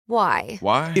Why?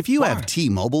 Why? If you have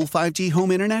T-Mobile 5G home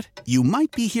internet, you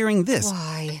might be hearing this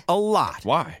Why? a lot.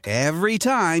 Why? Every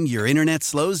time your internet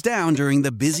slows down during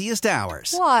the busiest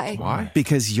hours. Why? Why?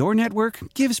 Because your network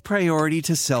gives priority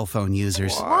to cell phone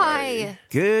users. Why?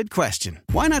 Good question.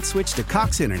 Why not switch to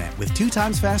Cox Internet with 2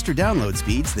 times faster download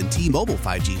speeds than T-Mobile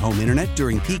 5G home internet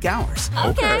during peak hours?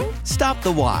 Okay. Stop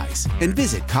the whys and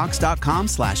visit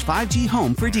cox.com/5G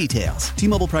home for details.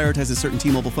 T-Mobile prioritizes certain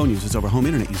T-Mobile phone users over home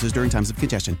internet users during times of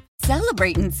congestion.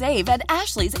 Celebrate and save at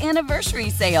Ashley's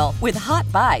Anniversary Sale. With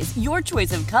Hot Buys, your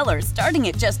choice of colors starting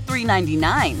at just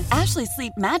 $3.99. Ashley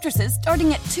Sleep mattresses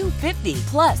starting at $2.50.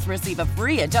 Plus, receive a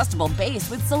free adjustable base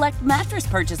with select mattress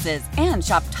purchases. And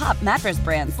shop top mattress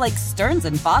brands like Stearns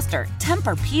 & Foster,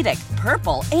 Tempur-Pedic,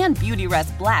 Purple, and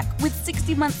Beautyrest Black with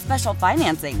 60-month special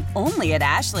financing. Only at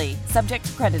Ashley. Subject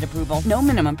to credit approval. No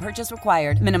minimum purchase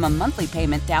required. Minimum monthly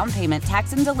payment, down payment,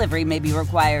 tax, and delivery may be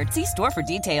required. See store for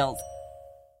details.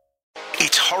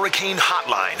 It's Hurricane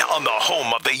Hotline on the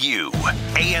home of the U.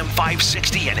 AM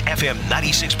 560 and FM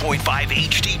 96.5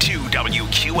 HD2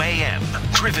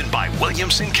 WQAM. Driven by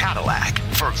Williamson Cadillac.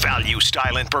 For value,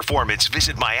 style, and performance,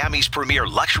 visit Miami's premier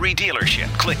luxury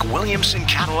dealership. Click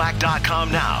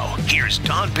WilliamsonCadillac.com now. Here's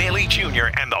Don Bailey Jr.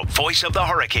 and the voice of the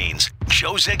Hurricanes,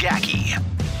 Joe Zagacki.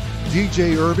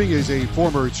 DJ Irving is a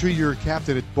former 2-year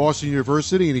captain at Boston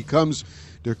University, and he comes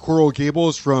to Coral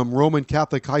Gables from Roman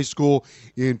Catholic High School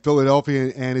in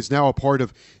Philadelphia and is now a part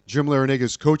of Jim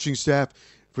Larenega's coaching staff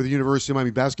for the University of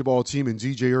Miami basketball team. And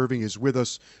DJ Irving is with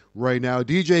us right now.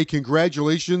 DJ,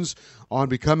 congratulations on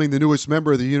becoming the newest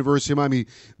member of the University of Miami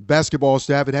basketball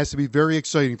staff. It has to be very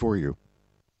exciting for you.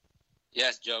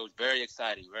 Yes, Joe, very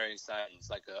exciting, very exciting. It's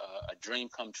like a dream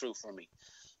come true for me.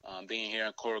 Being here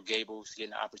in Coral Gables,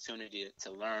 getting the opportunity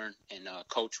to learn and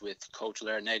coach with Coach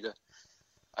Larenega.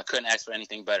 I couldn't ask for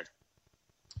anything better.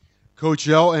 Coach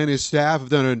L and his staff have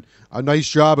done a nice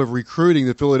job of recruiting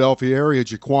the Philadelphia area.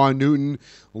 Jaquan Newton,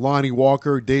 Lonnie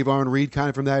Walker, Davon Reed, kind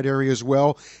of from that area as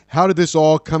well. How did this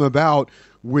all come about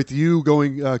with you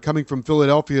coming from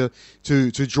Philadelphia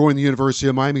to join the University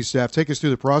of Miami staff? Take us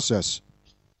through the process.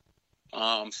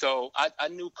 So I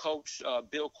knew Coach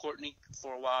Bill Courtney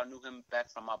for a while. I knew him back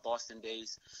from my Boston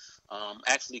days.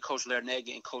 Actually, Coach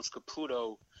Larenega and Coach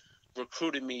Caputo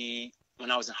recruited me when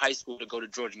I was in high school to go to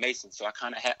George Mason. So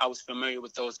I was familiar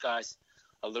with those guys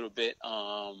a little bit.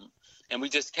 And we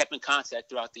just kept in contact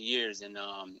throughout the years. And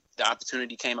the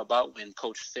opportunity came about when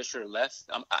Coach Fisher left.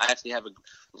 I actually have a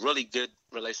really good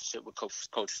relationship with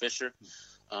Coach Fisher.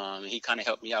 He kind of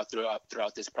helped me out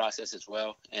throughout this process as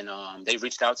well. And they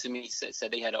reached out to me, said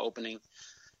they had an opening,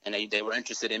 and they were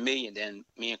interested in me. And then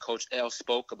me and Coach L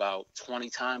spoke about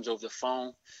 20 times over the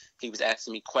phone. He was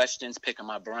asking me questions, picking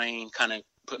my brain, kind of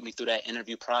put me through that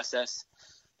interview process.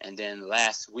 And then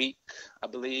last week, I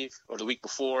believe, or the week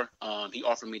before, he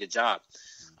offered me the job.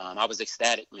 I was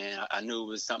ecstatic, man. I knew it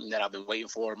was something that I've been waiting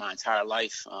for my entire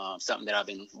life, something that I've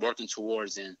been working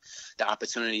towards, and the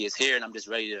opportunity is here, and I'm just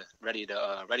ready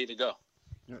to go.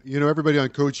 You know, everybody on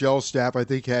Coach L's staff, I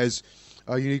think, has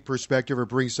a unique perspective or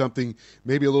brings something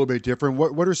maybe a little bit different.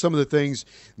 What are some of the things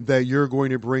that you're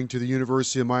going to bring to the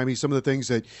University of Miami? Some of the things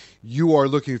that you are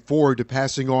looking forward to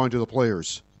passing on to the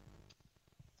players?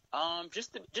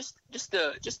 Just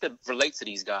to relate to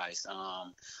these guys.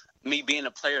 Me being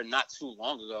a player not too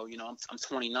long ago, you know, I'm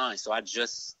 29, so I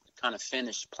just kind of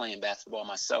finished playing basketball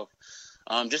myself.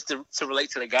 Just to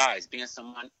relate to the guys, being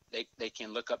someone they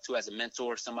can look up to as a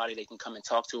mentor, somebody they can come and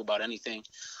talk to about anything.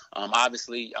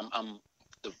 Obviously,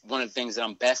 one of the things that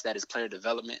I'm best at is player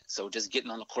development. So just getting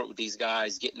on the court with these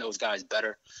guys, getting those guys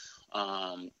better,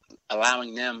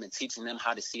 allowing them and teaching them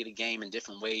how to see the game in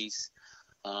different ways.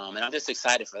 And I'm just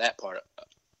excited for that part.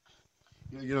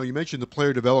 You know, you mentioned the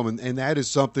player development, and that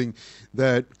is something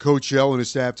that Coach L and his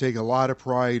staff take a lot of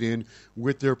pride in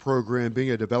with their program,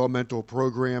 being a developmental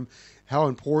program. How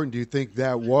important do you think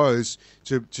that was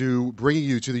to bringing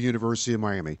you to the University of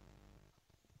Miami?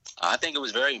 I think it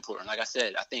was very important. Like I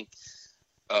said, I think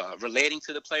relating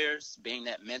to the players, being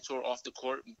that mentor off the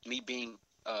court, me being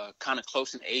kind of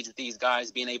close in age with these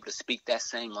guys, being able to speak that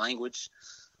same language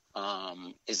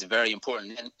is very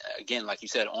important. And again, like you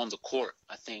said, on the court,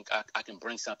 I think I can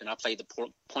bring something. I played the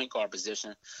point guard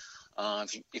position.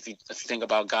 If you think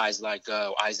about guys like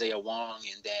Isaiah Wong,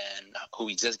 and then who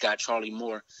we just got, Charlie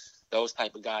Moore, those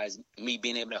type of guys, me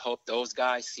being able to help those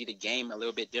guys see the game a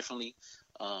little bit differently,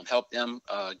 help them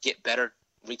get better,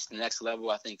 reach the next level,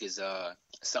 I think is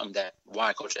something that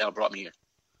why Coach L brought me here.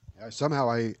 Somehow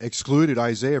I excluded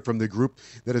Isaiah from the group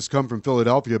that has come from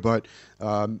Philadelphia, but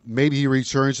maybe he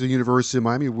returns to the University of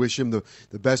Miami. Wish him the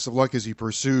best of luck as he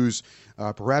pursues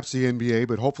perhaps the NBA,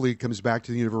 but hopefully he comes back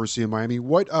to the University of Miami.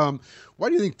 Why do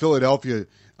you think Philadelphia?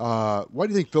 Why do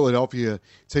you think Philadelphia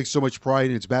takes so much pride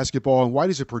in its basketball, and why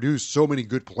does it produce so many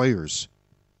good players?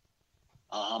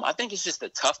 I think it's just the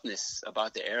toughness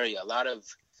about the area. A lot of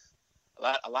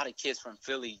kids from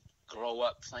Philly grow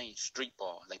up playing street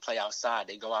ball. They play outside.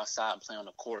 They go outside and play on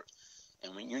the court.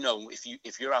 And when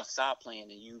if you're outside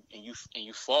playing and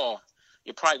you fall,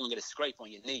 you're probably gonna get a scrape on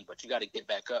your knee, but you got to get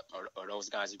back up, or those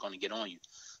guys are gonna get on you.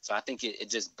 So I think it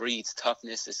just breeds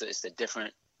toughness. It's a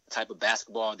different type of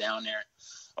basketball down there,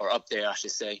 or up there, I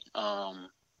should say. And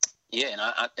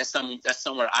that's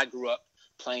somewhere I grew up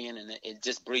playing, and it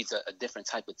just breeds a different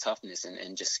type of toughness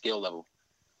and just skill level.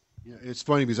 Yeah, it's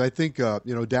funny because I think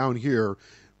down here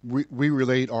we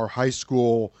relate our high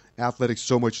school athletics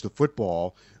so much to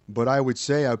football, but I would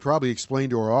probably explain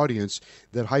to our audience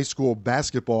that high school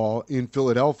basketball in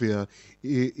Philadelphia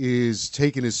is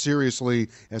taken as seriously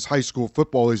as high school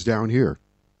football is down here.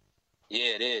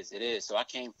 Yeah, it is. So I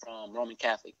came from Roman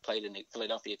Catholic, played in the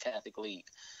Philadelphia Catholic League.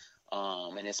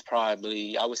 And it's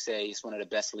probably, I would say, it's one of the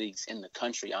best leagues in the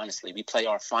country, honestly. We play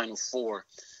our Final Four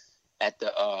at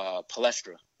the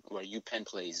Palestra, where UPenn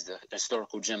plays, the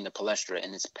historical gym, the Palestra,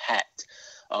 and it's packed.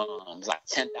 It's like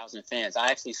 10,000 fans. I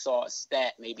actually saw a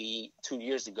stat maybe 2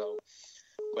 years ago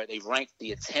where they ranked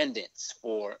the attendance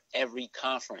for every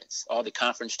conference, all the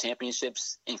conference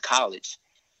championships in college.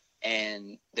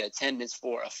 And the attendance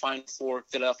for a Final Four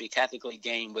Philadelphia Catholic League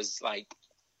game was like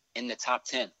in the top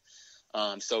 10.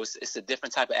 So it's a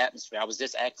different type of atmosphere. I was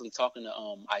just actually talking to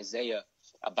Isaiah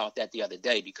about that the other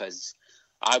day, because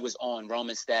I was on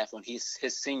Roman's staff when his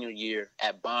senior year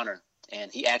at Bonner,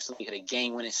 and he actually hit a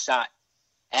game-winning shot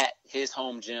at his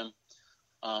home gym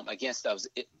against us.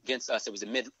 It was a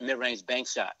mid-range bank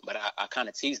shot, but I kind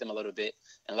of teased him a little bit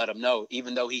and let him know,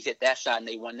 even though he hit that shot and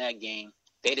they won that game,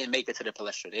 they didn't make it to the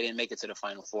Palestra. They didn't make it to the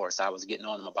Final Four, so I was getting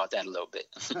on him about that a little bit.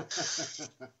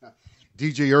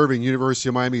 DJ Irving, University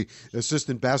of Miami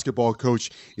assistant basketball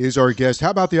coach, is our guest. How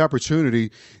about the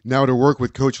opportunity now to work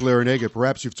with Coach Larrañaga?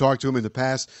 Perhaps you've talked to him in the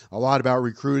past a lot about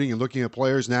recruiting and looking at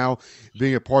players, now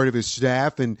being a part of his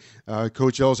staff. And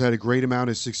Coach L's had a great amount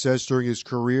of success during his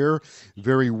career,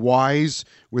 very wise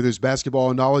with his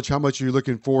basketball knowledge. How much are you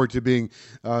looking forward to being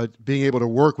able to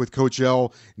work with Coach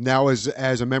L now as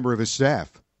a member of his staff?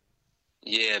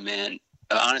 Yeah, man.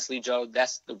 Honestly, Joe,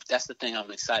 that's the thing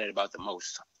I'm excited about the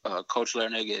most. Coach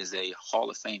Larrañaga is a Hall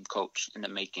of Fame coach in the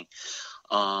making.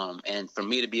 And for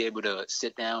me to be able to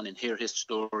sit down and hear his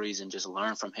stories and just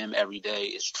learn from him every day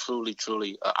is truly,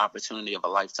 truly an opportunity of a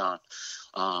lifetime.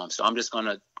 So I'm just going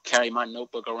to carry my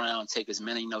notebook around, take as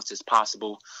many notes as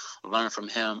possible, learn from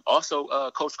him. Also,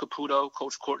 Coach Caputo,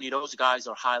 Coach Courtney, those guys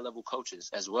are high-level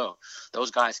coaches as well. Those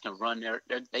guys can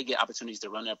they get opportunities to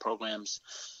run their programs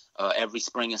every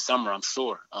spring and summer, I'm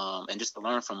sure. And just to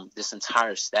learn from this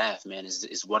entire staff, man,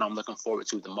 is what I'm looking forward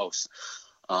to the most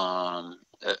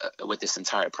with this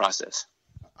entire process.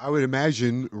 I would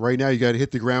imagine right now you got to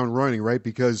hit the ground running, right?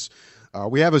 Because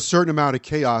we have a certain amount of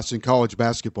chaos in college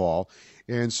basketball.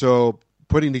 And so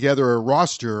putting together a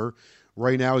roster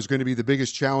right now is going to be the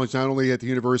biggest challenge, not only at the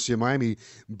University of Miami,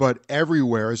 but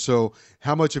everywhere. So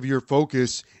how much of your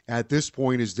focus at this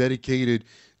point is dedicated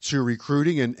to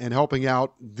recruiting and helping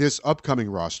out this upcoming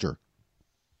roster?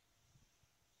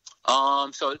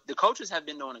 So the coaches have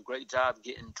been doing a great job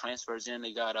getting transfers in.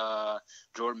 They got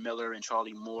Jordan Miller and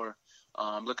Charlie Moore.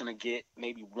 Looking to get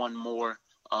maybe one more.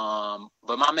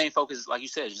 But my main focus, like you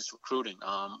said, is just recruiting.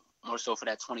 More so for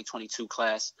that 2022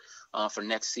 class for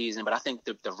next season. But I think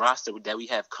the roster that we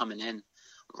have coming in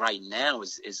right now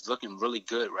is looking really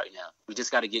good right now. We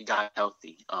just got to get guys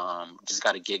healthy. Just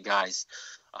got to get guys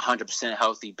 100%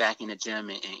 healthy, back in the gym,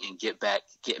 and get back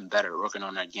getting better, working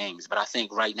on their games. But I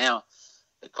think right now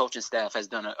the coaching staff has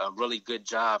done a really good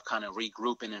job kind of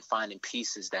regrouping and finding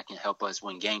pieces that can help us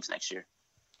win games next year.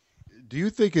 Do you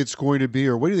think it's going to be,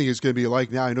 or what do you think it's going to be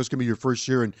like now? I know it's going to be your first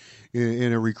year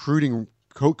in a recruiting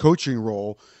coaching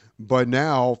role, but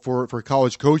now for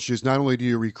college coaches, not only do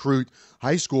you recruit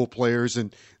high school players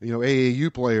and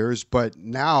AAU players, but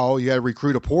now you got to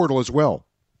recruit a portal as well.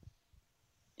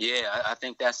 Yeah, I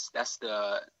think that's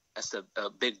a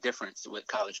big difference with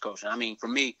college coaching. I mean, for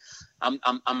me,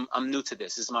 I'm new to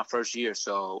this. This is my first year,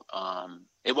 so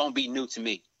it won't be new to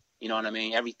me. You know what I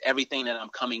mean? Everything that I'm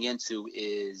coming into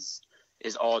is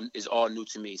all new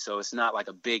to me. So it's not like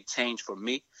a big change for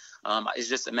me. It's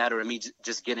just a matter of me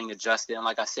just getting adjusted. And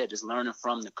like I said, just learning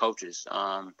from the coaches.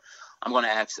 I'm going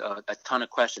to ask a ton of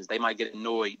questions. They might get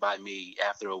annoyed by me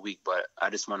after a week, but I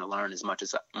just want to learn as much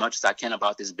as I can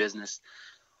about this business.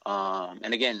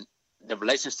 And again, the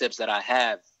relationships that I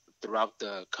have throughout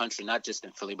the country, not just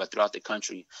in Philly, but throughout the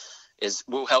country,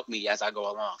 will help me as I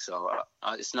go along. So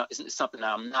it's something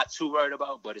that I'm not too worried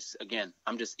about, but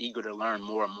I'm just eager to learn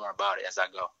more and more about it as I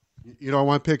go. You know, I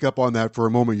want to pick up on that for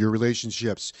a moment, your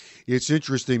relationships. It's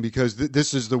interesting because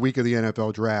this is the week of the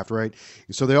NFL draft, right?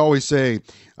 So they always say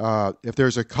if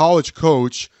there's a college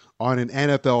coach on an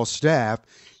NFL staff,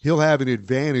 he'll have an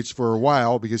advantage for a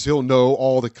while because he'll know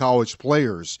all the college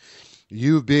players.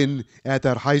 You've been at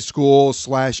that high school /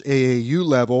 AAU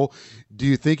level. Do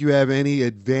you think you have any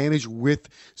advantage with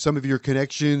some of your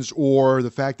connections or the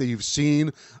fact that you've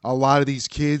seen a lot of these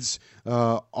kids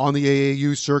on the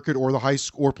AAU circuit or the high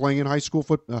school or playing in high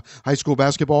school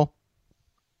basketball?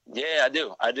 Yeah, I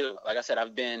do. Like I said,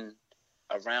 I've been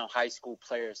around high school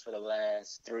players for the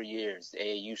last 3 years, the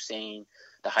AAU scene,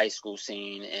 the high school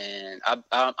scene, and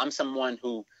I'm someone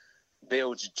who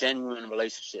builds genuine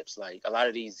relationships. Like a lot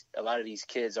of these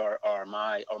kids are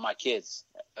my kids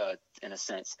in a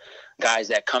sense, guys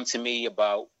that come to me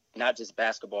about not just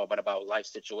basketball but about life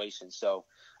situations. So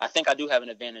I think I do have an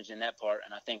advantage in that part,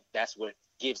 and I think that's what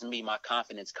gives me my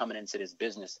confidence coming into this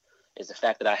business is the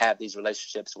fact that I have these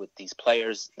relationships with these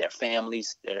players, their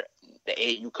families, the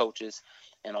AAU coaches,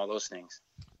 and all those things.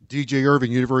 DJ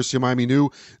Irving, University of Miami, new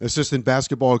assistant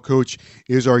basketball coach,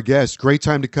 is our guest. Great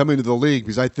time to come into the league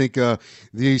because I think the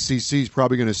ACC is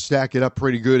probably going to stack it up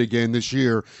pretty good again this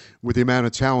year with the amount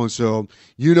of talent. So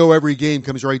every game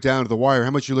comes right down to the wire.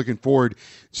 How much are you looking forward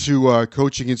to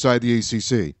coaching inside the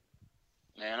ACC?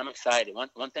 Man, I'm excited.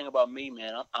 One thing about me,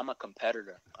 man, I'm a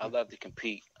competitor. I love to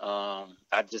compete. I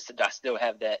still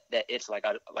have that itch like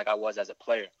I was as a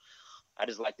player. I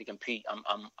just like to compete.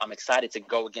 I'm excited to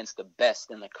go against the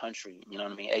best in the country. You know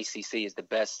what I mean? ACC is the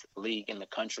best league in the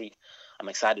country. I'm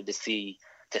excited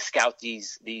to scout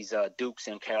these Dukes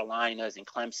and Carolinas and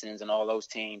Clemsons and all those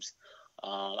teams.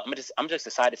 I'm just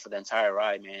excited for the entire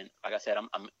ride, man. Like I said,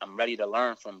 I'm ready to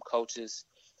learn from coaches.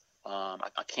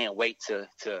 I can't wait to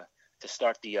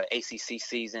start the ACC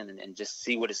season and just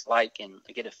see what it's like and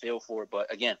get a feel for it.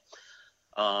 But again,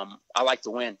 I like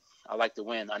to win. I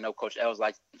know Coach L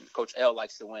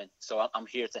likes to win. So I'm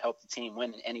here to help the team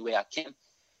win in any way I can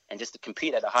and just to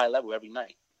compete at a high level every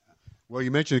night. Well, you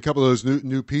mentioned a couple of those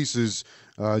new pieces,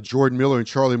 Jordan Miller and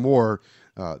Charlie Moore.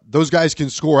 Those guys can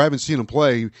score. I haven't seen them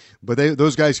play, but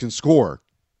those guys can score.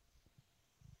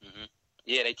 Mm-hmm.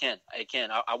 Yeah, they can.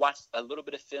 I watched a little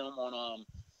bit of film on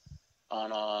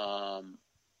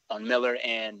Miller,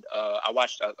 and I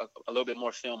watched a little bit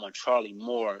more film on Charlie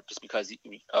Moore just because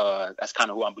that's kind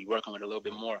of who I'll be working with a little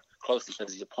bit more closely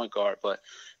because he's a point guard. But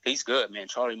he's good, man.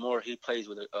 Charlie Moore, he plays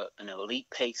with an elite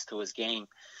pace to his game.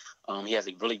 He has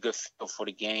a really good feel for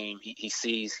the game. He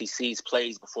sees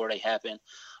plays before they happen.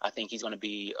 I think he's going to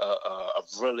be a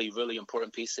really, really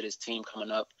important piece to this team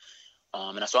coming up.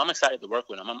 And so I'm excited to work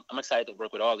with him. I'm excited to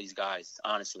work with all these guys,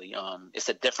 honestly. It's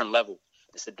a different level.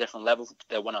 It's a different level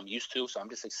than what I'm used to. So I'm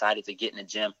just excited to get in the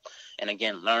gym and,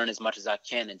 again, learn as much as I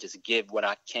can and just give what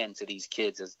I can to these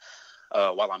kids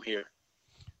while I'm here.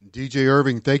 DJ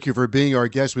Irving, thank you for being our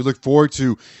guest. We look forward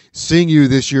to seeing you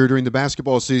this year during the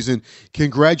basketball season.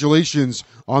 Congratulations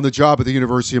on the job at the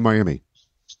University of Miami.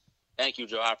 Thank you,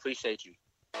 Joe. I appreciate you.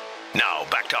 Now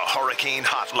back to Hurricane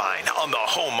Hotline on the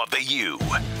home of the U.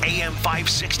 AM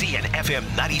 560 and FM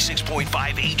 96.5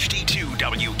 HD2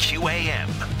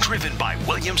 WQAM. Driven by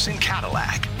Williamson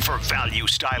Cadillac. For value,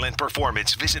 style, and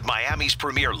performance, visit Miami's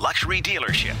premier luxury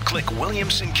dealership. Click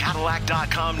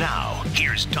WilliamsonCadillac.com now.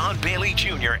 Here's Don Bailey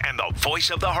Jr. and the voice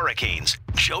of the Hurricanes,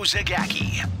 Joe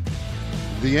Zagacki.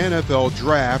 The NFL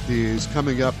draft is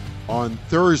coming up on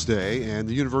Thursday, and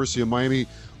the University of Miami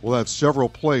will have several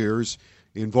players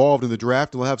involved in the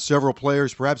draft. We'll have several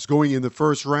players perhaps going in the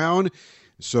first round.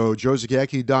 So Joe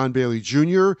Zagacki, Don Bailey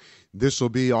Jr., this will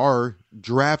be our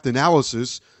draft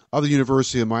analysis of the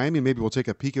University of Miami. Maybe we'll take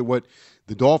a peek at what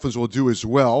the Dolphins will do as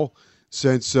well,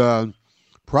 since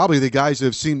probably the guys that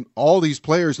have seen all these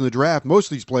players in the draft, most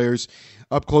of these players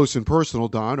up close and personal,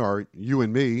 Don, are you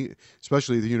and me,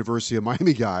 especially the University of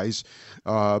Miami guys.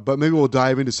 But maybe we'll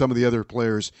dive into some of the other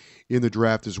players in the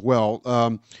draft as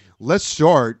well. Let's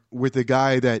start with the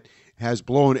guy that has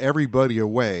blown everybody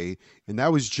away, and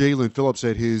that was Jaelan Phillips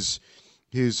at his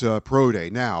pro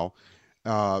day. Now,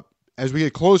 as we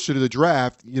get closer to the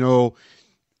draft, the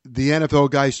NFL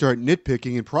guys start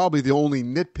nitpicking, and probably the only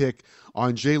nitpick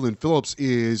on Jaelan Phillips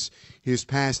is his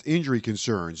past injury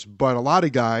concerns. But a lot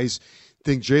of guys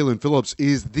think Jaelan Phillips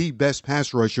is the best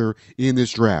pass rusher in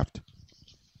this draft.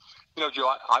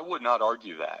 Joe, I would not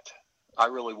argue that. I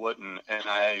really wouldn't. And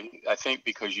I think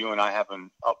because you and I have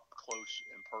an up close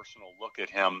and personal look at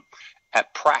him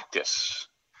at practice,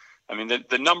 I mean,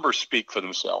 the numbers speak for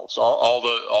themselves.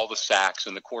 All the sacks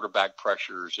and the quarterback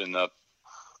pressures and the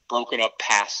broken up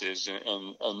passes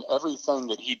and everything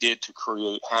that he did to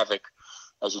create havoc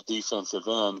as a defensive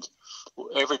end,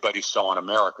 everybody saw in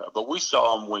America. But we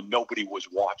saw him when nobody was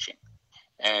watching.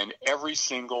 And every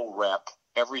single rep,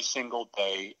 every single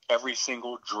day, every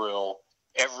single drill,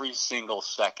 every single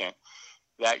second,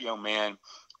 that young man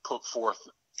put forth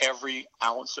every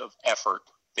ounce of effort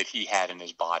that he had in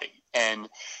his body. And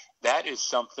that is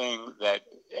something that,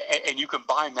 and you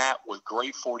combine that with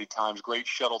great 40 times, great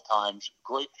shuttle times,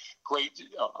 great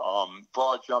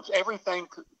broad jumps, everything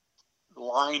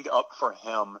lined up for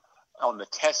him on the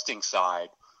testing side.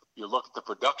 You look at the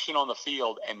production on the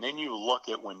field, and then you look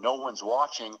at when no one's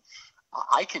watching.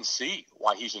 I can see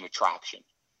why he's an attraction.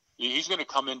 He's going to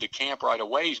come into camp right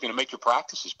away. He's going to make your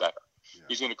practices better. Yeah.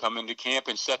 He's going to come into camp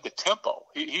and set the tempo.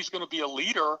 He's going to be a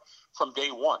leader from day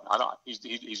one.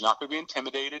 He's not going to be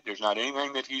intimidated. There's not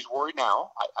anything that he's worried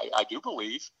now. I do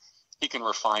believe he can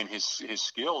refine his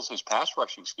skills, his pass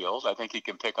rushing skills. I think he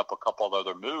can pick up a couple of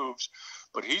other moves,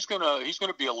 but he's going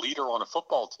to be a leader on a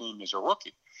football team as a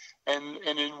rookie. And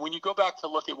then when you go back to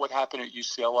look at what happened at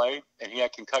UCLA and he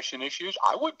had concussion issues,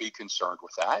 I would be concerned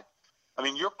with that. I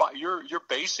mean, you're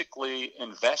basically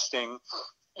investing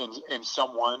in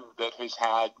someone that has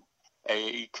had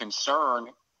a concern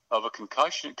of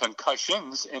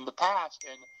concussions in the past,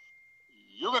 and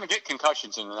you're going to get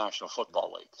concussions in the National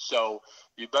Football League. So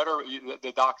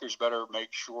the doctors better make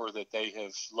sure that they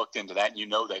have looked into that, and you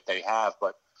know that they have.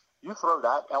 But you throw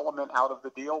that element out of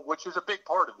the deal, which is a big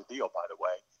part of the deal, by the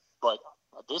way. But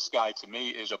this guy, to me,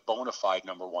 is a bona fide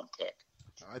number one pick.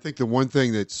 I think the one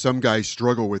thing that some guys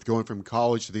struggle with going from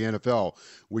college to the NFL,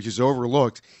 which is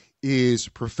overlooked, is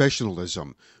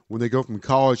professionalism. When they go from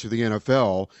college to the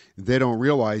NFL, they don't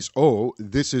realize, oh,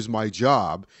 this is my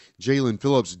job. Jalen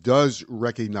Phillips does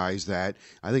recognize that.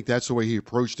 I think that's the way he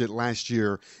approached it last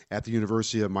year at the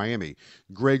University of Miami.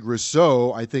 Greg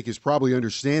Rousseau, I think, is probably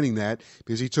understanding that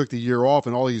because he took the year off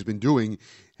and all he's been doing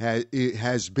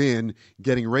has been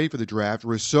getting ready for the draft.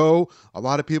 Rousseau, a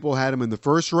lot of people had him in the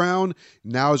first round.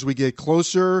 Now as we get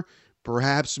closer,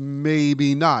 perhaps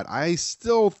maybe not. I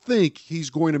still think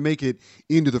he's going to make it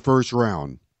into the first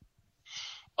round.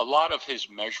 A lot of his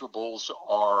measurables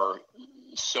are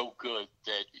so good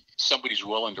that somebody's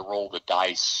willing to roll the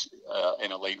dice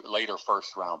in a later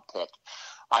first round pick.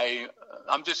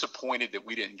 I'm disappointed that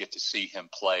we didn't get to see him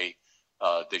play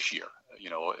this year. You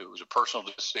know, it was a personal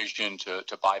decision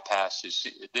to bypass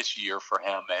this year for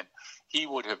him, and he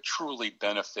would have truly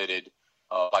benefited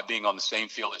by being on the same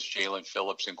field as Jalen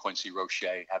Phillips and Quincy Roche.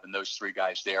 Having those three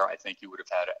guys there, I think he would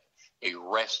have had a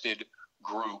rested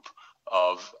group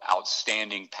of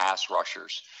outstanding pass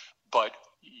rushers. But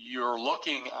you're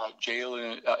looking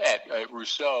at at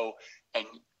Rousseau, and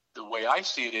the way I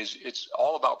see it is it's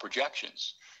all about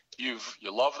projections. You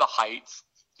love the height,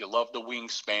 you love the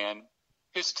wingspan.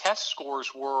 His test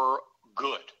scores were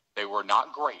good. They were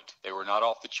not great. They were not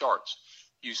off the charts.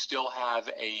 You still have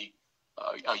a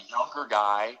younger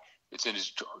guy that's in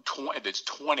his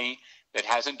 20 that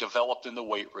hasn't developed in the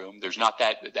weight room. There's not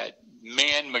that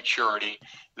man maturity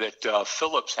that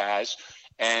Phillips has,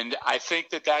 and I think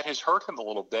that has hurt him a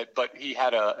little bit. But he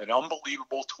had an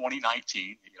unbelievable 2019.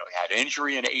 He had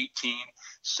injury in 18,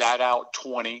 sat out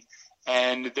 20.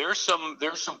 And there's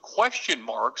some question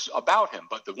marks about him,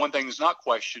 but the one thing that's not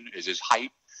questioned is his height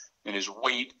and his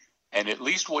weight, and at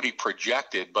least what he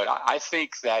projected. But I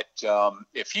think that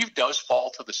if he does fall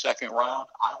to the second round,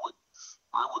 I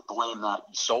would blame that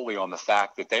solely on the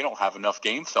fact that they don't have enough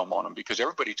game film on him, because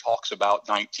everybody talks about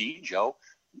 19, Joe.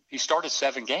 He started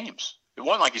 7 games. It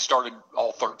wasn't like he started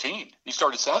all 13. He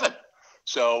started 7.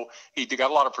 So he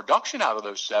got a lot of production out of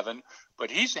those 7,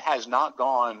 but he has not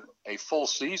gone a full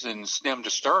season stem to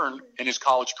stern in his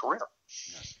college career.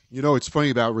 You know, it's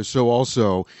funny about Rousseau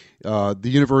also. The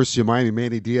University of Miami,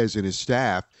 Manny Diaz and his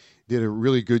staff did a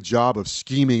really good job of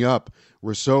scheming up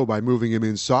Rousseau by moving him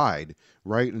inside,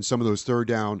 right? In some of those third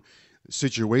down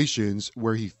situations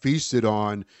where he feasted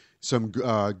on some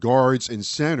guards and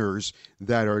centers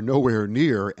that are nowhere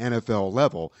near NFL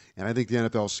level. And I think the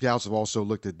NFL scouts have also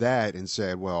looked at that and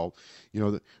said, well,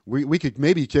 we could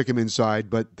maybe kick him inside,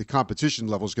 but the competition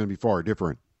level is going to be far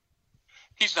different.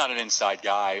 He's not an inside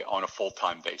guy on a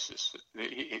full-time basis.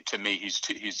 To me,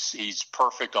 he's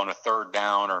perfect on a third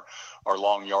down or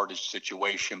long yardage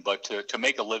situation. But to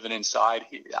make a living inside,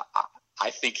 I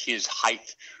think his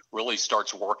height really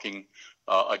starts working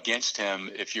against him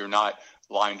if you're not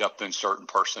lined up in certain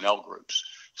personnel groups.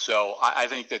 So I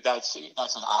think that's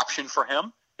an option for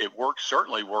him. It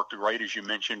certainly worked great, as you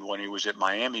mentioned, when he was at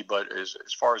Miami. But as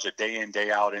far as a day in, day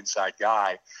out inside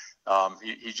guy,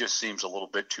 he just seems a little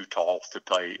bit too tall to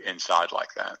play inside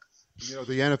like that. You know,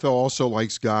 the NFL also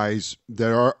likes guys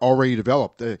that are already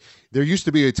developed. There used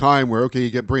to be a time where, okay,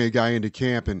 you bring a guy into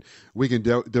camp and we can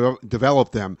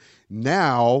develop them.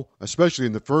 Now, especially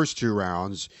in the first 2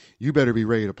 rounds, you better be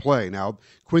ready to play. Now,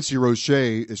 Quincy Roche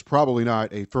is probably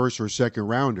not a first or second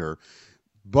rounder,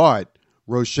 but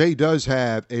Roche does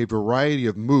have a variety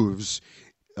of moves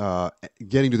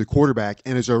getting to the quarterback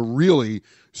and is a really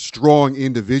strong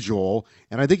individual.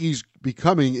 And I think he's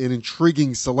becoming an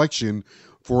intriguing selection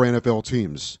for NFL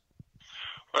teams.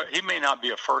 Well, he may not be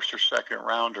a first or second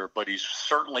rounder, but he's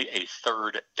certainly a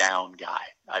third down guy.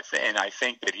 And I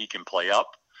think that he can play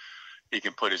up. He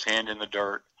can put his hand in the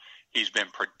dirt. He's been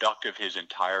productive his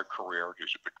entire career. He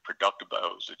was productive. He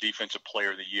was the defensive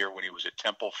player of the year when he was at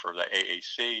Temple for the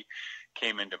AAC,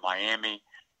 came into Miami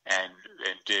and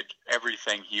did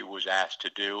everything he was asked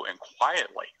to do, and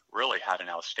quietly really had an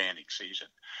outstanding season.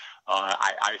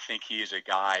 I think he is a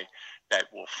guy that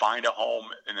will find a home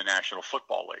in the National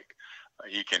Football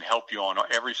League. He can help you on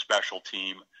every special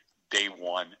team day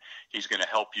one. He's going to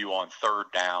help you on third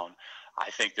down. I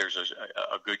think there's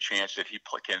a good chance that he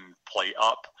can play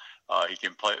up. He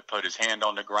can put his hand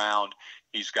on the ground.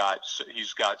 He's got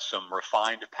some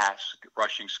refined pass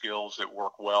rushing skills that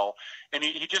work well, and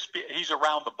he's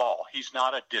around the ball. He's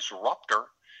not a disruptor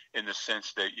in the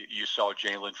sense that you saw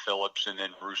Jalen Phillips and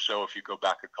then Rousseau if you go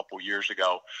back a couple years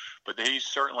ago. But he's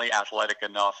certainly athletic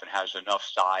enough and has enough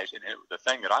size. And the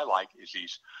thing that I like is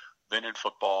he's been in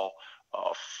football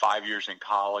 5 years in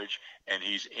college, and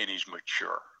he's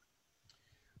mature.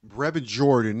 Brevin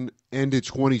Jordan ended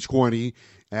 2020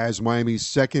 as Miami's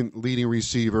second leading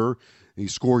receiver. He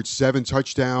scored 7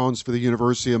 touchdowns for the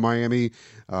University of Miami.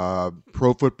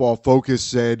 Pro Football Focus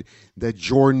said that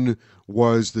Jordan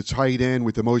was the tight end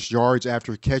with the most yards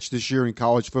after catch this year in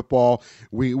college football.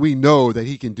 We know that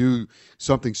he can do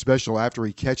something special after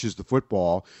he catches the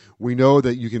football. We know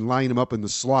that you can line him up in the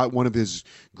slot. One of his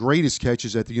greatest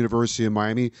catches at the University of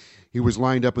Miami, he was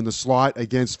lined up in the slot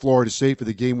against Florida State for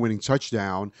the game-winning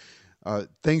touchdown.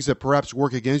 Things that perhaps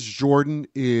work against Jordan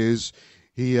is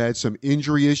he had some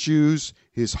injury issues,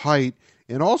 his height,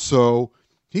 and also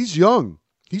he's young.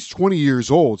 He's 20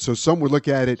 years old, so some would look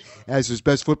at it as his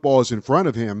best football is in front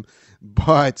of him,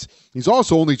 but he's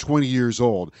also only 20 years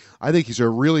old. I think he's a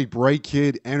really bright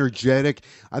kid, energetic.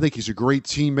 I think he's a great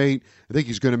teammate. I think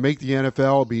he's going to make the NFL.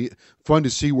 It'll be fun to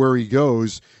see where he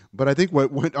goes. But I think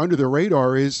what went under the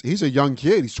radar is he's a young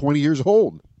kid. He's 20 years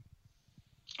old.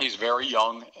 He's very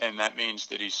young, and that means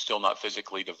that he's still not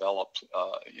physically developed,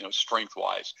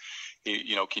 strength-wise.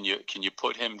 Can you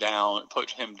put him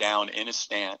down in a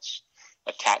stance,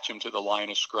 attach him to the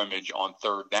line of scrimmage on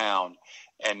third down,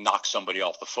 and knock somebody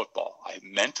off the football?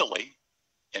 Mentally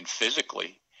and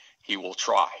physically, he will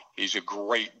try. He's a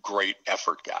great, great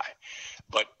effort guy.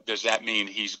 But does that mean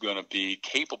he's going to be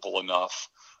capable enough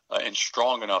and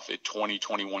strong enough at 20,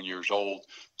 21 years old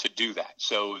to do that?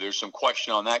 So there's some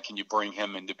question on that. Can you bring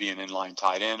him in to be an inline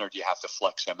tight end, or do you have to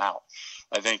flex him out?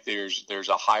 I think there's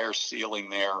a higher ceiling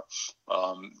there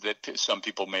that some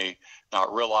people may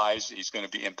not realize. He's going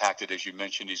to be impacted, as you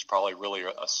mentioned. He's probably really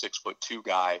a 6'2"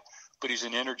 guy, but he's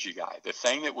an energy guy. The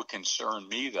thing that would concern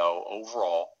me, though,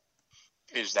 overall,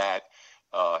 is that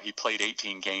he played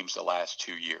 18 games the last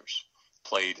 2 years.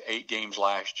 Played 8 games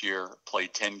last year,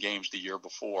 played 10 games the year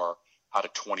before out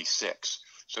of 26.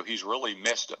 So he's really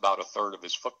missed about a third of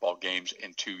his football games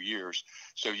in 2 years.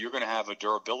 So you're going to have a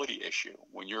durability issue.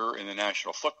 When you're in the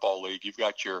National Football League, you've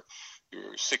got your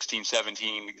 16,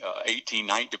 17, 18,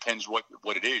 19, depends what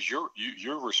it is.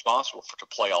 You're responsible to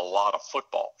play a lot of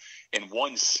football. In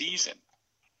one season,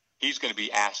 he's going to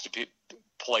be asked to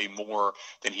play more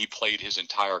than he played his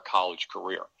entire college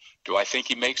career. Do I think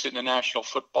he makes it in the National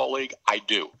Football League? I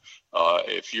do.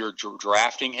 If you're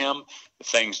drafting him, the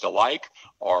things to like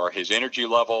are his energy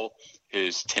level,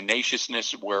 his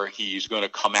tenaciousness, where he's going to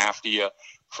come after you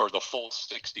for the full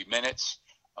 60 minutes.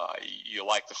 You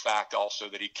like the fact also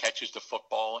that he catches the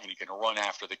football and he can run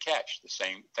after the catch. The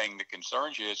same thing that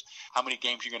concerns you is how many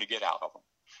games you're going to get out of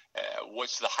him.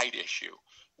 What's the height issue?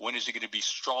 When is he going to be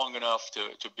strong enough to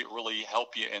really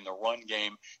help you in the run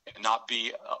game and not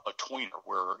be a tweener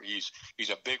where he's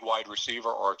a big wide receiver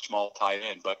or a small tight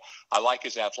end? But I like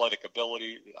his athletic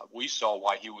ability. We saw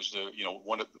why he was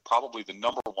probably the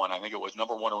number one. I think it was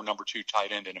number 1 or number 2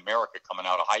 tight end in America coming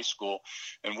out of high school.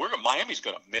 And Miami's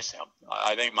going to miss him.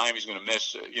 I think Miami's going to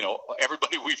miss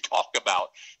everybody we've talked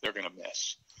about. They're going to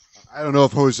miss. I don't know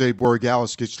if Jose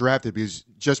Borregales gets drafted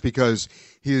because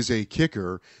he is a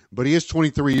kicker, but he is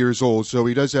 23 years old, so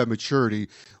he does have maturity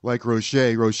like Roche.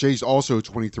 Roche's also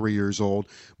 23 years old.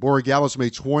 Borregales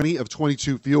made 20 of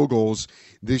 22 field goals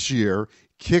this year,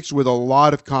 kicks with a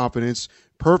lot of confidence,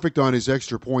 perfect on his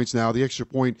extra points now. The extra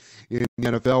point in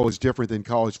the NFL is different than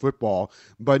college football,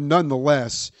 but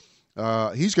nonetheless,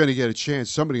 he's going to get a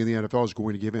chance. Somebody in the NFL is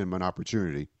going to give him an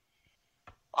opportunity.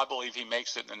 I believe he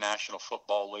makes it in the National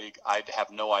Football League. I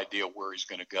have no idea where he's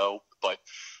going to go, but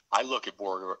I look at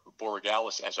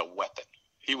Borregales as a weapon.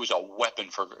 He was a weapon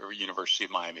for University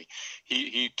of Miami.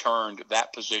 He turned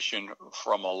that position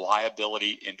from a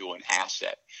liability into an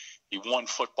asset. He won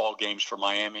football games for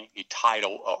Miami. He tied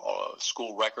a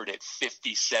school record at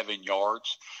 57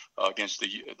 yards against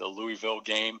the Louisville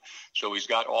game. So he's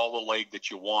got all the leg that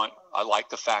you want. I like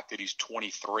the fact that he's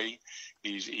 23.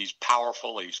 He's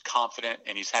powerful, he's confident,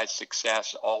 and he's had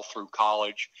success all through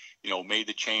college. Made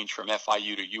the change from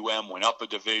FIU to UM, went up a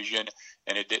division,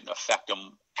 and it didn't affect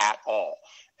him at all.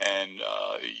 And,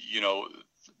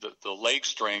 the leg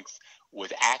strength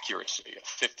with accuracy,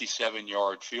 a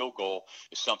 57-yard field goal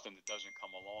is something that doesn't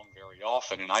come along very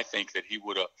often. And I think that he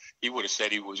would have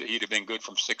said he'd have been good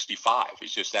from 65.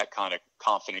 He's just that kind of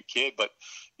confident kid. But,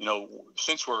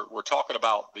 since we're talking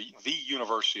about the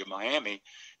University of Miami,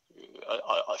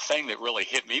 a thing that really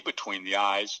hit me between the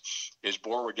eyes is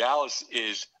Borregales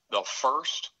is the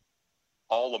first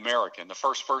All-American, the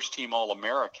first-team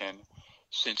All-American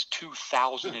since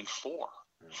 2004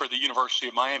 for the University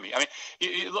of Miami. I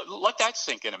mean, let that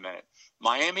sink in a minute.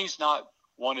 Miami's not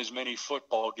won as many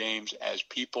football games as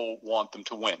people want them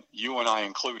to win, you and I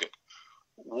included.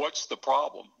 What's the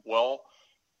problem? Well,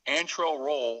 Antrell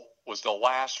Roll was the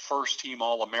last first-team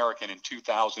All-American in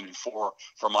 2004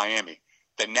 for Miami.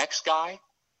 The next guy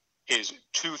is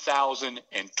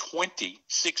 2020,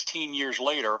 16 years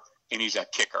later, and he's a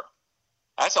kicker.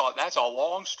 That's a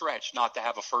long stretch not to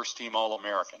have a first-team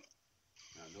All-American.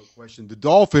 No question. The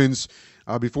Dolphins,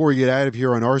 before we get out of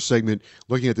here on our segment,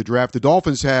 looking at the draft, the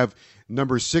Dolphins have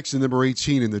number 6 and number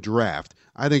 18 in the draft.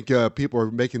 I think people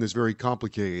are making this very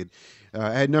complicated.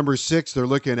 At number 6, they're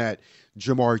looking at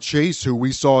Ja'Marr Chase, who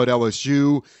we saw at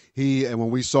LSU. And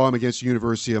when we saw him against the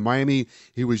University of Miami,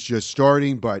 he was just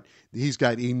starting, but he's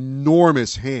got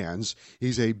enormous hands.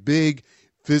 He's a big,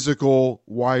 physical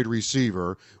wide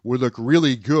receiver. Would look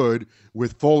really good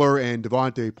with Fuller and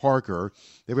Devontae Parker.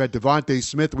 They've got Devontae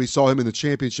Smith. We saw him in the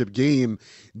championship game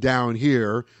down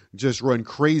here, just run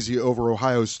crazy over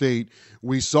Ohio State.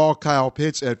 We saw Kyle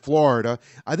Pitts at Florida.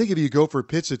 I think if you go for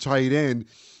Pitts at tight end,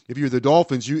 if you're the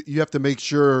Dolphins, you have to make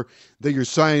sure that you're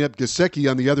signing up Gesicki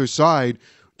on the other side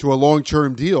to a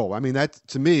long-term deal. I mean, that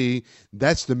to me,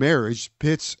 that's the marriage,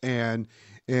 Pitts and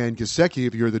Gesicki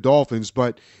if you're the Dolphins.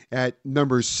 But at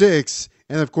number 6,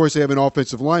 and of course they have an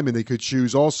offensive lineman they could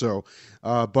choose also.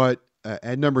 But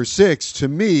at number 6, to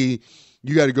me,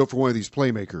 you got to go for one of these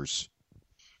playmakers.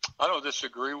 I don't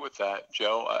disagree with that,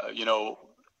 Joe.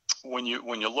 When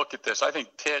you look at this, I think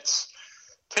Pitts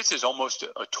is almost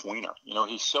a tweener.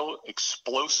 He's so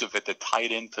explosive at the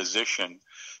tight end position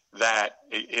that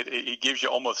it gives you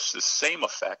almost the same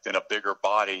effect in a bigger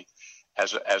body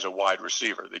as a wide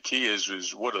receiver. The key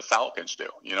is what do the Falcons do?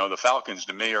 The Falcons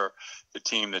to me are the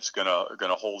team that's gonna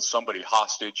hold somebody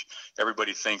hostage.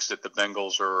 Everybody thinks that the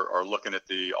Bengals are looking at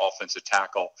the offensive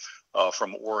tackle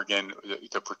from Oregon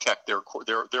to protect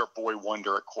their boy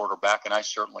wonder at quarterback, and I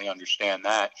certainly understand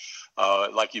that.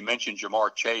 Like you mentioned,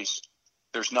 Ja'Marr Chase.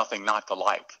 There's nothing not to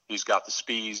like. He's got the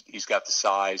speed. He's got the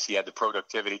size. He had the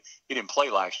productivity. He didn't play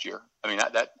last year. I mean,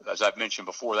 that as I've mentioned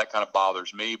before, that kind of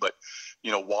bothers me. But,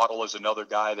 Waddle is another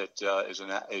guy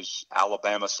that is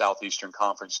Alabama Southeastern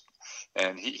Conference.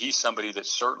 And he's somebody that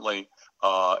certainly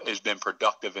has been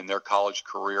productive in their college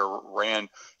career, ran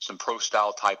some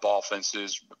pro-style type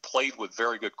offenses, played with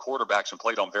very good quarterbacks and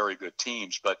played on very good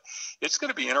teams. But it's going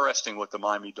to be interesting what the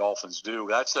Miami Dolphins do.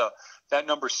 That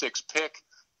number 6 pick.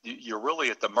 You're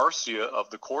really at the mercy of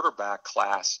the quarterback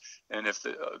class, and if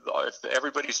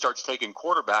everybody starts taking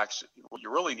quarterbacks, what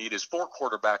you really need is 4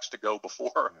 quarterbacks to go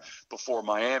before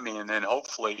Miami, and then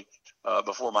hopefully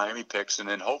before Miami picks, and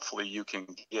then hopefully you can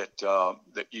get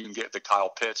the Kyle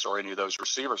Pitts or any of those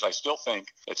receivers. I still think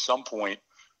at some point,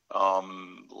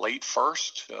 late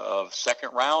first,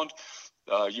 second round,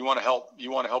 you want to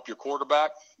help your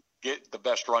quarterback. Get the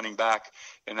best running back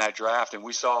in that draft. And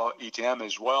we saw ETM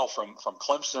as well from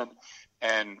Clemson.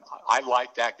 And I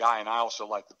like that guy. And I also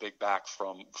like the big back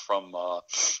from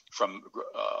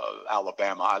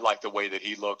Alabama. I like the way that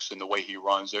he looks and the way he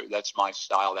runs. That's my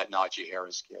style, that Najee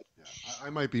Harris kid. Yeah, I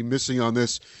might be missing on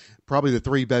this. Probably the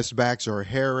 3 best backs are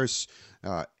Harris,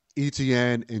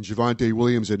 Etienne and Javonte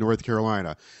Williams at North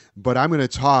Carolina. But I'm going to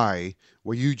tie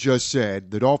what you just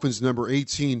said, the Dolphins number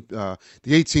 18, the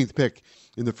 18th pick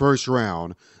in the first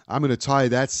round. I'm going to tie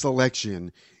that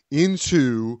selection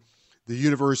into the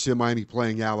University of Miami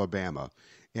playing Alabama.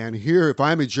 And here, if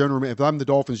I'm the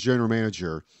Dolphins general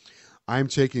manager, I'm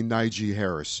taking Najee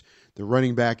Harris, the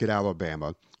running back at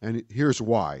Alabama. And here's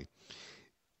why.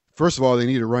 First of all, they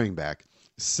need a running back.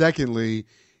 Secondly,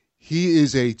 he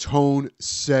is a tone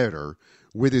setter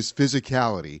with his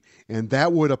physicality, and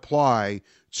that would apply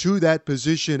to that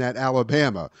position at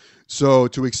Alabama. So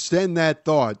to extend that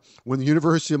thought, when the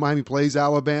University of Miami plays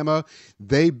Alabama,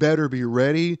 they better be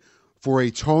ready for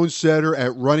a tone setter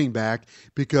at running back,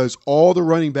 because all the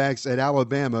running backs at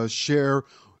Alabama share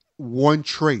one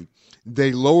trait.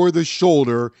 They lower the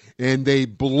shoulder and they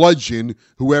bludgeon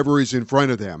whoever is in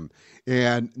front of them.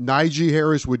 And Najee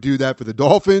Harris would do that for the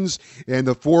Dolphins. And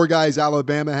the four guys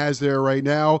Alabama has there right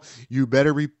now, you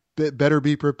better be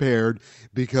prepared,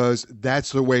 because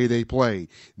that's the way they play.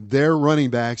 Their running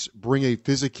backs bring a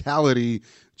physicality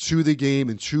to the game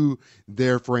and to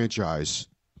their franchise.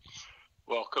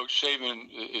 Well, Coach Saban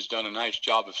has done a nice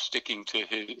job of sticking to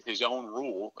his own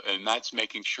rule, and that's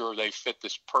making sure they fit the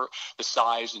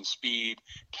size and speed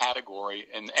category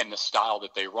and the style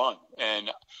that they run. And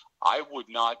I would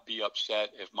not be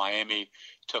upset if Miami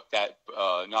took that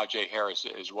Najee Harris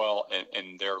as well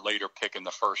and their later pick in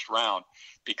the first round,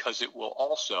 because it will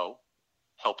also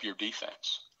help your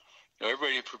defense. You know,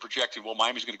 everybody projecting, well,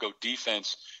 Miami's going to go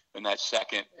defense in that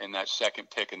second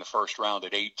pick in the first round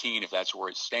at 18, if that's where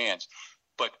it stands.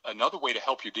 But another way to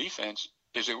help your defense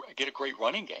is to get a great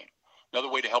running game.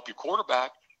 Another way to help your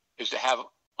quarterback is to have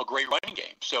a great running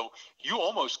game. So you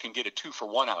almost can get a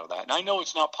 2-for-1 out of that. And I know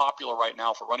it's not popular right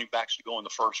now for running backs to go in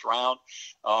the first round.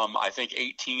 I think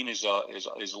 18 is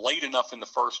late enough in the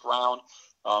first round.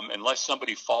 Unless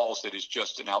somebody falls that is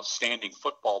just an outstanding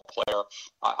football player,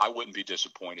 I wouldn't be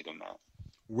disappointed in that.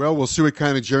 Well, we'll see what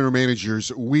kind of general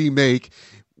managers we make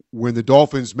when the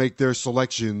Dolphins make their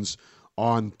selections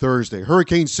on Thursday.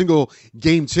 Hurricane single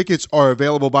game tickets are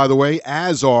available, by the way,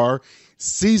 as are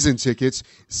season tickets.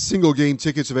 Single game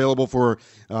tickets available for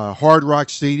Hard Rock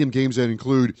Stadium, games that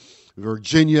include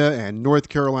Virginia and North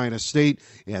Carolina State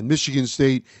and Michigan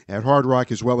State at Hard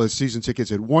Rock, as well as season tickets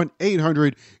at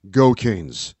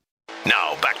 1-800-GO-KINGS.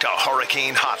 Now back to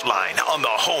Hurricane Hotline on the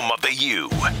home of the U.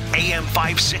 AM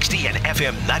 560 and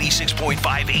FM 96.5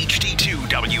 HD2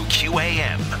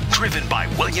 WQAM. Driven by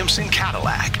Williamson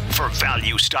Cadillac. For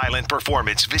value, style, and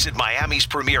performance, visit Miami's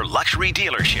premier luxury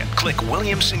dealership. Click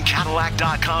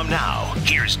WilliamsonCadillac.com now.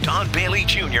 Here's Don Bailey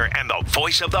Jr. and the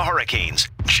voice of the Hurricanes,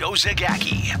 Joe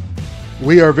Zagacki.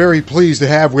 We are very pleased to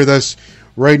have with us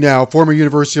right now former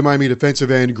University of Miami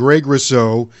defensive end Greg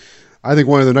Rousseau. I think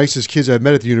one of the nicest kids I've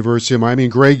met at the University of Miami.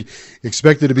 And Greg,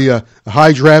 expected to be a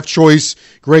high draft choice.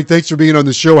 Greg, thanks for being on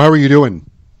the show. How are you doing?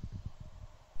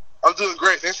 I'm doing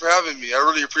great. Thanks for having me. I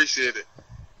really appreciate it.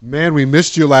 Man, we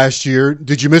missed you last year.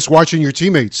 Did you miss watching your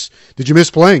teammates? Did you miss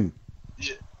playing?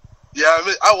 Yeah,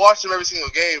 I watched them every single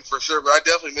game for sure, but I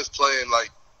definitely miss playing.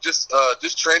 Like just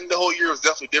training the whole year was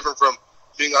definitely different from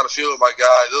being on the field with my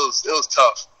guys. It was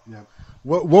tough. Yeah.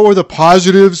 What were the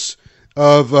positives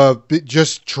of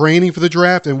just training for the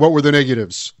draft, and what were the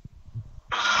negatives?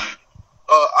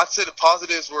 I'd say the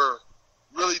positives were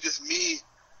really just me,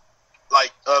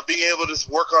 like being able to just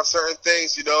work on certain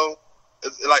things, you know,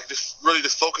 like just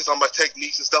focus on my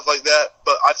techniques and stuff like that.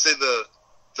 But I'd say the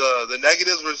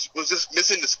negatives was just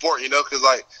missing the sport, you know, because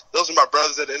like those are my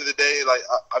brothers at the end of the day. Like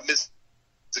I miss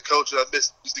the coach, and I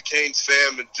miss just the Canes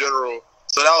fam in general.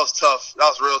 So that was tough. That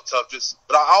was real tough.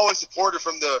 But I always supported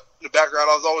from the background.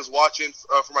 I was always watching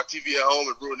from my TV at home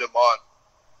and rooting them on.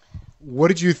 What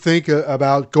did you think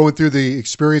about going through the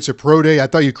experience of Pro Day? I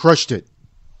thought you crushed it.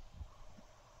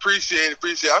 Appreciate it.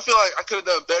 I feel like I could have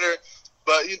done better,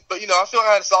 but you know, I feel like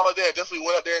I had a solid day. I definitely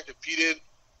went out there and competed.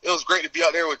 It was great to be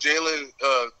out there with Jalen,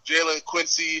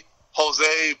 Quincy,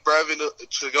 Jose, Brevin,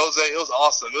 Chigoze. It was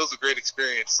awesome. It was a great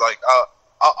experience. Like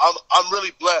I'm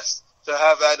really blessed to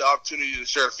have had the opportunity to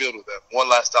share a field with them one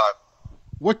last time.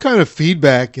 What kind of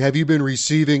feedback have you been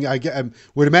receiving? I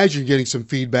would imagine you're getting some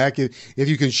feedback. If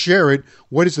you can share it,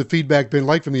 what has the feedback been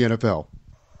like from the NFL?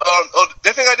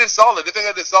 They think I did solid. They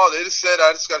just said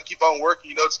I just got to keep on working,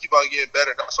 you know, just keep on getting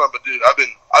better. That's what I'm going to do. I've been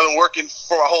working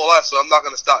for my whole life, so I'm not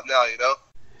going to stop now, you know.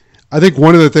 I think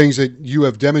one of the things that you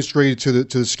have demonstrated to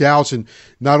the scouts, and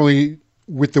not only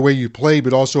with the way you play,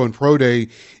 but also in Pro Day,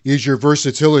 is your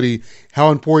versatility.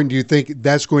 How important do you think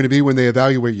that's going to be when they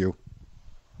evaluate you?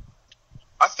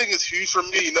 I think it's huge for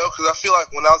me, because I feel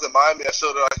like when I was at Miami, I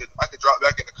showed that I could drop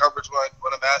back into coverage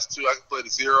when I'm asked to. I can play the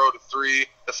 0, the 3,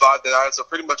 the 5, the 9, so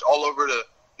pretty much all over the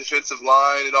defensive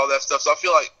line and all that stuff. So I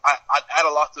feel like I add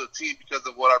a lot to the team because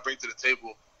of what I bring to the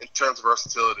table in terms of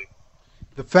versatility.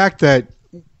 The fact that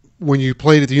when you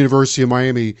played at the University of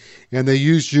Miami and they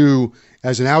used you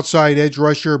as an outside edge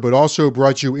rusher but also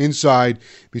brought you inside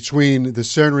between the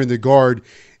center and the guard,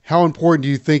 how important do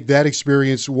you think that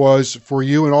experience was for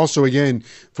you and also, again,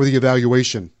 for the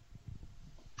evaluation?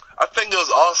 I think it was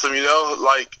awesome,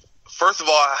 first of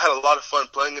all, I had a lot of fun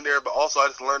playing in there, but also I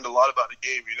just learned a lot about the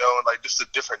game, and just the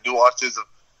different nuances of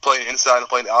playing inside and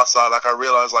playing outside. Like, I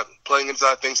realized, playing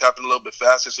inside, things happen a little bit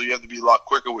faster, so you have to be a lot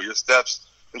quicker with your steps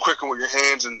and quicker with your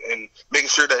hands and making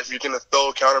sure that if you're going to throw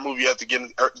a counter move, you have to get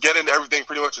into everything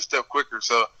pretty much a step quicker.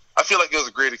 So I feel like it was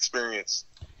a great experience.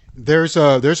 There's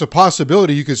a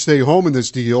possibility you could stay home in this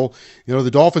deal.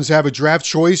 The Dolphins have a draft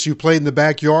choice. You played in the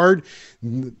backyard.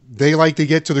 They like to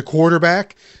get to the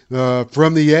quarterback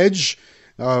from the edge.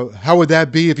 How would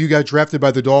that be if you got drafted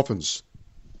by the Dolphins?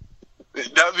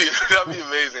 That'd be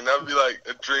amazing. That'd be like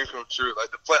a dream come true.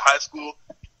 Like, to play high school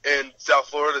in South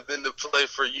Florida, then to play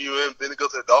for UM, then to go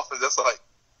to the Dolphins. That's like,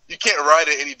 you can't write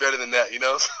it any better than that,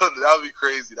 So that would be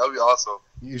crazy. That would be awesome.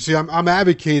 You see, I'm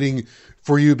advocating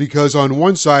for you because on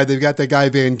one side they've got that guy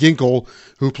Van Ginkel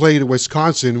who played at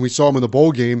Wisconsin. We saw him in the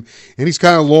bowl game, and he's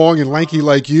kind of long and lanky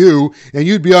like you, and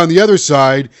you'd be on the other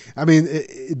side. I mean,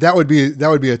 that would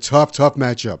be a tough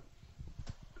matchup.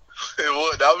 It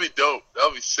would. That would be dope. That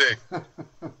would be sick.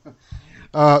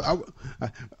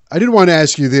 I did want to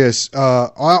ask you this.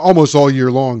 Almost all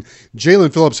year long,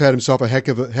 Jaelan Phillips had himself a heck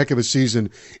of a season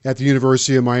at the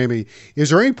University of Miami. Is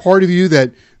there any part of you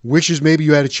that wishes maybe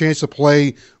you had a chance to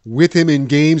play with him in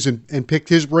games and picked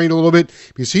his brain a little bit?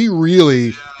 Because he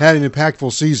really had an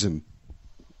impactful season.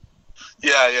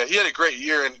 Yeah, he had a great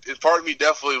year, and part of me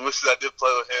definitely wishes I did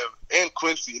play with him and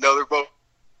Quincy. They're both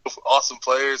awesome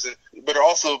players, but they're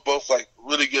also both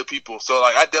really good people. So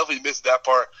I definitely missed that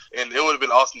part, and it would have been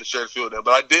awesome to share the field with them.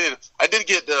 But I did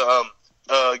get to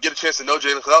get a chance to know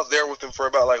Jaelan because I was there with him for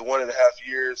about 1.5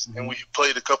 years, and we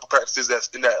played a couple practices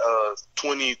in that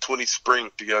 2020 spring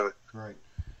together. Right.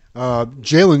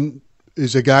 Jaelan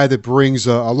is a guy that brings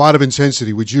a lot of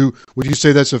intensity. Would you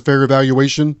say that's a fair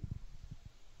evaluation?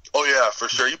 Oh yeah, for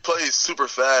sure. He plays super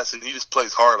fast, and he just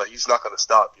plays hard. He's not going to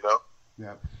stop.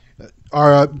 Yeah.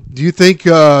 Do you think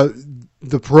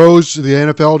the pros, the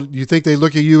NFL, do you think they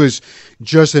look at you as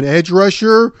just an edge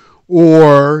rusher,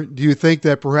 or do you think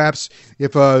that perhaps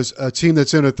if a team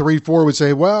that's in a 3-4 would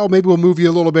say, well, maybe we'll move you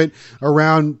a little bit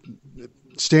around,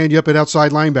 stand you up at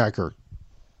outside linebacker?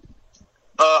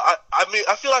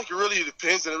 I feel like it really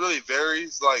depends and it really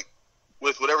varies.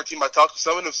 With whatever team I talk to,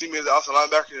 some of them see me as an outside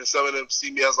linebacker, and some of them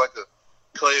see me as a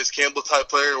Calais Campbell type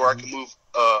player where I can move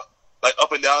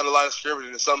up and down the line of scrimmage,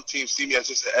 and some teams see me as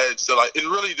just an edge. So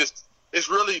it's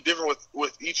really different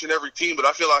with each and every team, but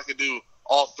I feel like I can do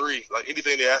all three.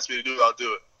 Anything they ask me to do, I'll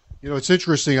do it. It's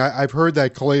interesting. I've heard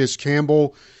that Calais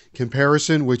Campbell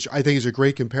comparison, which I think is a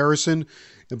great comparison,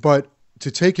 but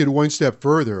to take it one step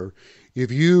further,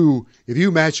 if you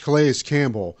match Calais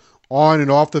Campbell on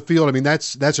and off the field, I mean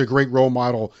that's a great role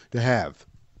model to have.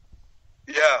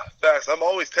 Yeah, facts. I'm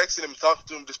always texting him, talking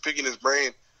to him, just picking his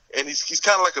brain. And he's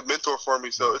kind of like a mentor for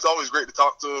me, so it's always great to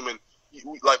talk to him. And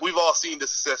we've all seen the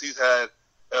success he's had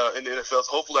in the NFL, so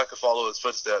hopefully I can follow his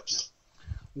footsteps.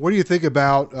 What do you think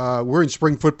about? We're in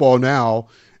spring football now.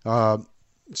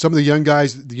 Some of the young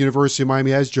guys at the University of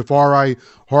Miami has Jafari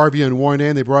Harvey on one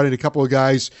end. They brought in a couple of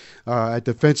guys at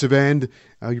defensive end.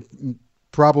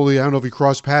 Probably, I don't know if he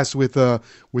crossed paths with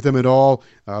them at all.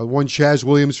 One Chaz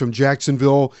Williams from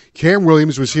Jacksonville. Cam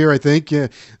Williams was here, I think,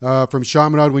 from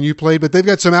Chaminade when you played. But they've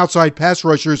got some outside pass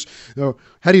rushers.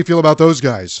 How do you feel about those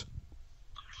guys?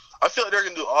 I feel like they're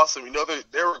going to do awesome.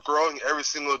 They were growing every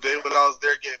single day when I was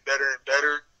there, getting better and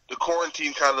better. The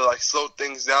quarantine kind of slowed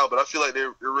things down, but I feel like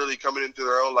they're really coming into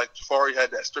their own. Jafari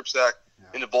had that strip sack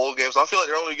in the bowl game, so I feel like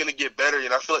they're only going to get better.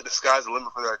 And I feel like the sky's the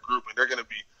limit for that group, and they're going to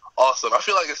be awesome. I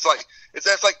feel like it's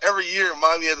every year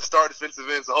Miami has a star defensive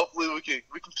end, so hopefully we can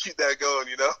keep that going,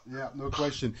 Yeah, no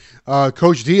question.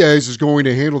 Coach Diaz is going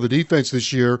to handle the defense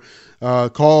this year,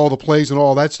 call the plays and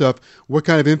all that stuff. What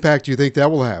kind of impact do you think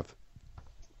that will have?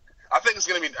 I think it's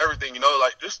going to mean everything,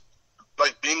 just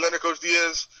being under Coach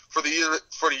Diaz for the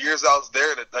years I was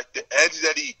there, the edge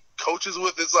that he coaches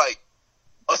with is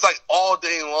it's all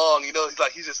day long,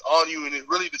 he's just on you, and it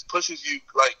really just pushes you.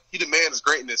 He demands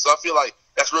greatness. So I feel like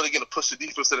that's really going to push the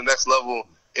defense to the next level,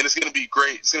 and it's going to be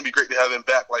great. It's going to be great to have him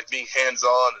back, being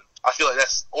hands-on. And I feel like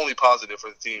that's only positive for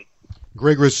the team.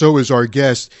 Greg Rousseau is our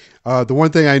guest. The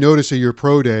one thing I noticed at your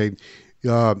pro day,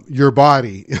 your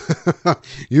body,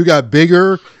 you got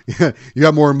bigger, you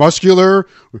got more muscular.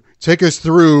 Take us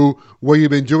through what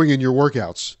you've been doing in your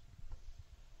workouts.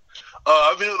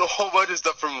 I've been doing a whole bunch of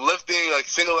stuff, from lifting, like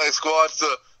single leg squats,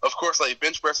 to, of course, like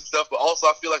bench press and stuff. But also,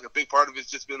 I feel like a big part of it's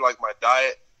just been like my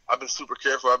diet. I've been super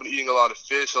careful. I've been eating a lot of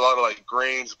fish, a lot of like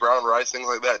grains, brown rice, things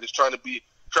like that. Just trying to be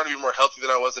more healthy than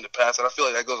I was in the past, and I feel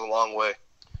like that goes a long way.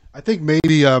 I think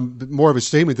maybe more of a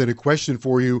statement than a question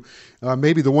for you.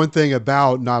 Maybe the one thing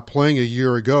about not playing a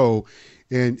year ago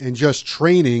and just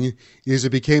training is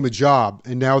it became a job.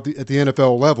 And now at the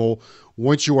NFL level,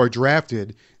 once you are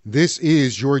drafted, this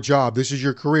is your job. This is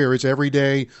your career. It's every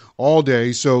day, all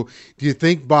day. So do you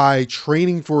think by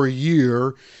training for a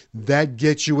year, that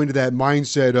gets you into that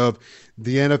mindset of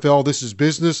the NFL, this is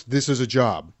business, this is a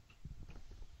job?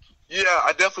 Yeah,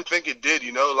 I definitely think it did.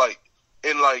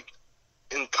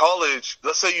 In college,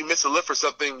 let's say you miss a lift or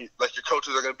something, like your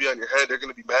coaches are going to be on your head. They're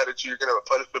going to be mad at you. You're going to have a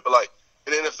punishment. But like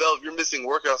in the NFL, if you're missing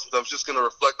workouts and stuff, it's just going to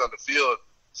reflect on the field.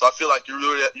 So I feel like you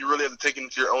really have to take it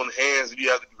into your own hands, and you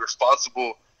have to be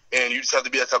responsible, and you just have to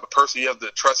be that type of person. You have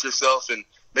to trust yourself and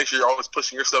make sure you're always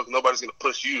pushing yourself. Nobody's going to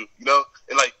push you, you know?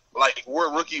 And like we're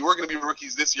going to be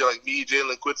rookies this year, like me,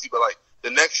 Jalen, Quincy, but like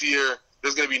the next year,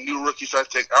 there's going to be new rookies trying to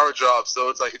take our job. So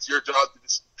it's like it's your job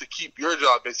to keep your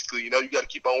job, basically. You know, you got to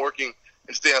keep on working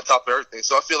and stay on top of everything.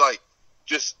 So I feel like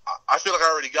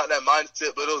I already got that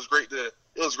mindset, but it was great to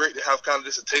have kind of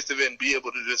just a taste of it and be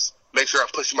able to just make sure I'm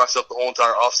pushing myself the whole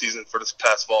entire offseason for this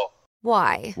past fall.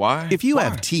 Why? If you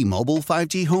have T-Mobile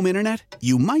 5G home internet,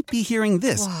 you might be hearing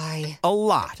this Why? a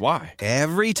lot. Why?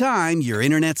 Every time your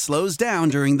internet slows down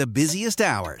during the busiest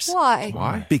hours.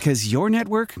 Why? Because your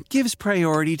network gives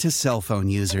priority to cell phone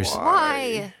users.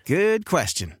 Why? Good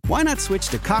question. Why not switch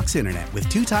to Cox Internet with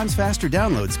 2 times faster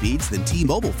download speeds than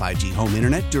T-Mobile 5G home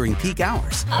internet during peak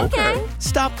hours? Okay.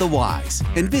 Stop the whys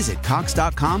and visit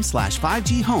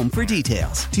cox.com/5G home for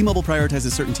details. T-Mobile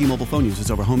prioritizes certain T-Mobile phone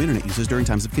users over home internet users during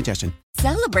times of congestion.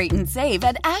 Celebrate and save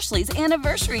at Ashley's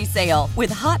Anniversary Sale. With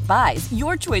Hot Buys,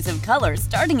 your choice of colors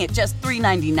starting at just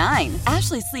 $3.99.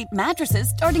 Ashley Sleep mattresses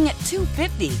starting at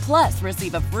 $2.50. Plus,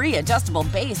 receive a free adjustable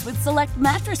base with select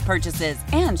mattress purchases.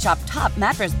 And shop top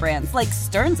mattress brands like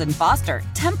Stearns & Foster,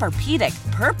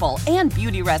 Tempur-Pedic, Purple, and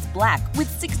Beautyrest Black with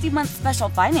 60-month special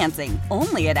financing.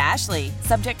 Only at Ashley.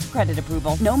 Subject to credit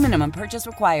approval. No minimum purchase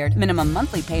required. Minimum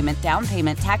monthly payment, down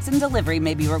payment, tax, and delivery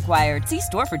may be required. See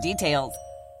store for details.